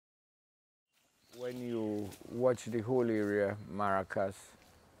When you watch the whole area, Maracas,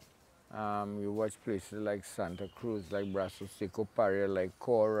 you watch places like Santa Cruz, like Brazo Seco Paria, like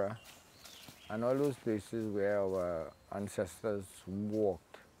Cora, and all those places where our ancestors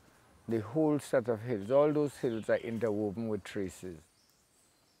walked. The whole set of hills, all those hills are interwoven with traces.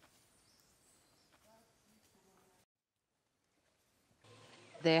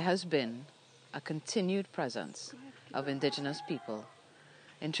 There has been a continued presence of indigenous people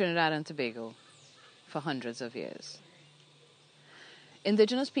in Trinidad and Tobago for hundreds of years.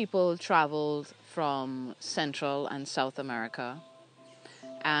 Indigenous people traveled from Central and South America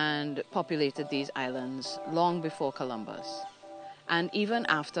and populated these islands long before Columbus. And even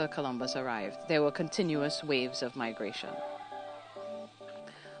after Columbus arrived, there were continuous waves of migration.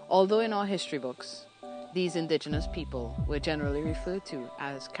 Although in our history books, these indigenous people were generally referred to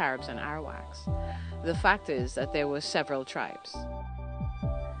as Caribs and Arawaks, the fact is that there were several tribes.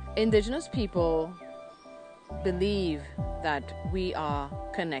 Indigenous people believe that we are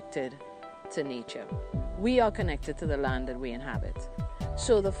connected to nature. We are connected to the land that we inhabit.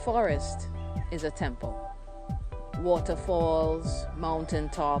 So the forest is a temple. Waterfalls,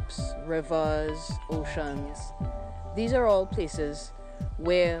 mountaintops, rivers, oceans, these are all places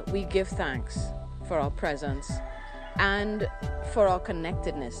where we give thanks for our presence and for our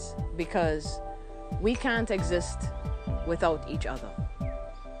connectedness, because we can't exist without each other.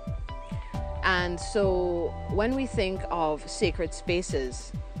 And so when we think of sacred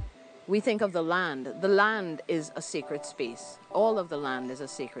spaces, we think of the land. The land is a sacred space. All of the land is a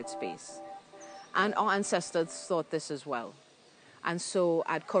sacred space. And our ancestors thought this as well. And so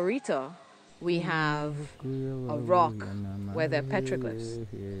at Caurita, we have a rock where there are petroglyphs.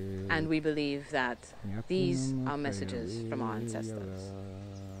 And we believe that these are messages from our ancestors.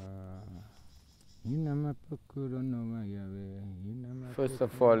 First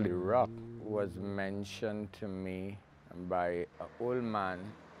of all, the rock was mentioned to me by an old man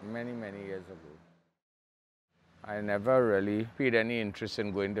many, many years ago. I never really paid any interest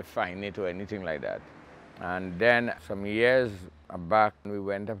in going to find it or anything like that. And then some years back, we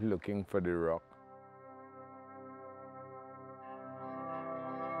went up looking for the rock.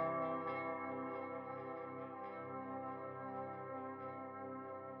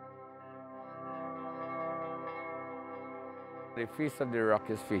 The face of the rock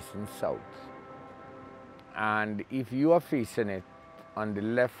is facing south. And if you are facing it, on the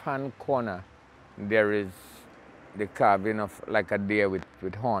left-hand corner, there is the carving of like a deer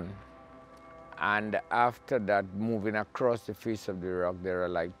with horn. And after that, moving across the face of the rock, there are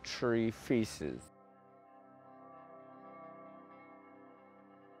like 3 faces.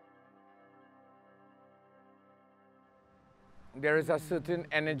 There is a certain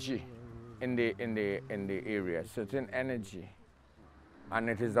energy in the area, certain energy. And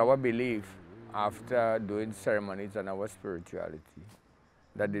it is our belief, after doing ceremonies and our spirituality,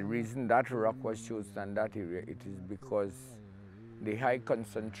 that the reason that rock was chosen in that area, it is because the high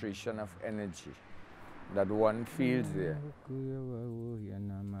concentration of energy that one feels there.